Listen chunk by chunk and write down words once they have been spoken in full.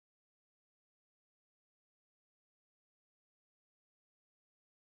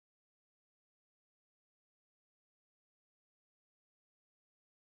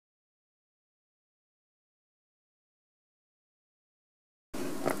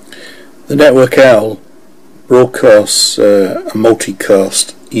The network OWL broadcasts a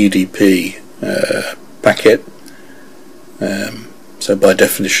multicast UDP packet, so by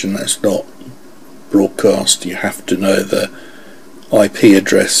definition that's not broadcast. You have to know the IP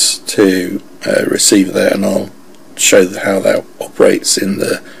address to receive that, and I'll show how that operates in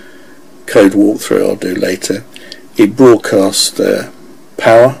the code walkthrough I'll do later. It broadcasts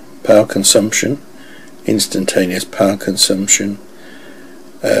power consumption, instantaneous power consumption,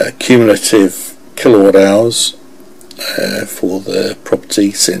 cumulative kilowatt hours for the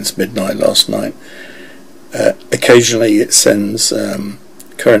property since midnight last night. Occasionally it sends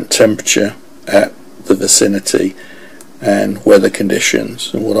current temperature at the vicinity and weather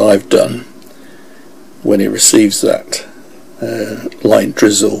conditions, and what I've done when it receives that light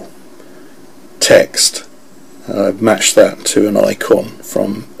drizzle text, I've matched that to an icon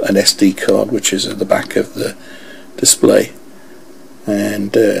from an SD card which is at the back of the display,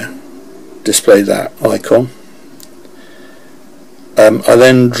 and display that icon. I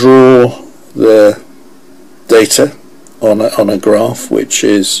then draw the data on a graph which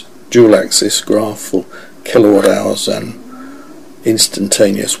is dual axis graph for kilowatt hours and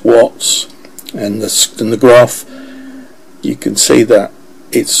instantaneous watts, and the graph you can see that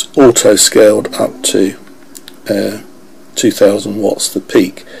it's auto scaled up to 2000 watts the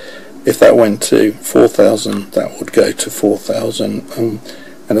peak. If that went to 4000, that would go to 4000, and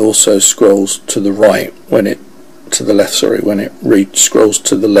it also scrolls to the right when it scrolls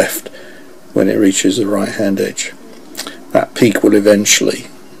to the left when it reaches the right hand edge. That peak will eventually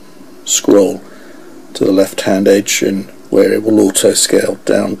scroll to the left hand edge, and where it will auto scale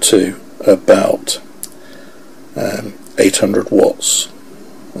down to about 800 watts,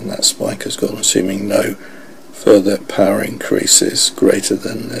 and that spike has gone, assuming no further power increases greater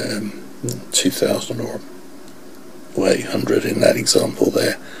than 2000 or 800 in that example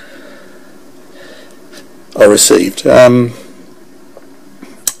there are received. And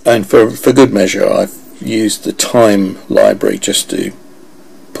for good measure, I've used the time library just to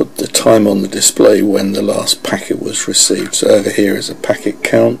put the time on the display when the last packet was received. So over here is a packet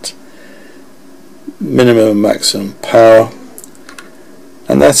count, minimum and maximum power,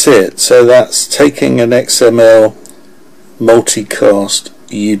 and that's it. So that's taking an XML multicast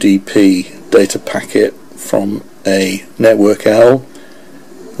UDP data packet from a network OWL.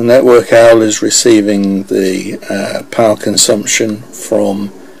 The network OWL is receiving the power consumption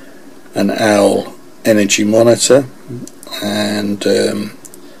from an OWL energy monitor, and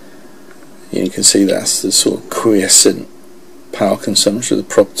you can see that's the sort of quiescent power consumption of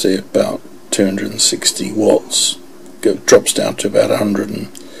the property, about 260 watts, drops down to about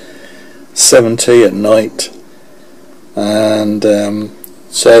 170 at night, and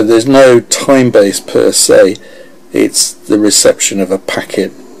so there's no time base per se. It's the reception of a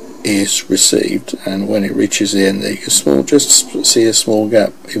packet is received, and when it reaches the end there, you can just see a small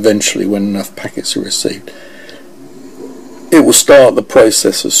gap. Eventually, when enough packets are received, it will start the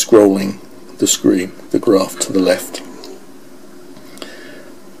process of scrolling the screen, the graph to the left.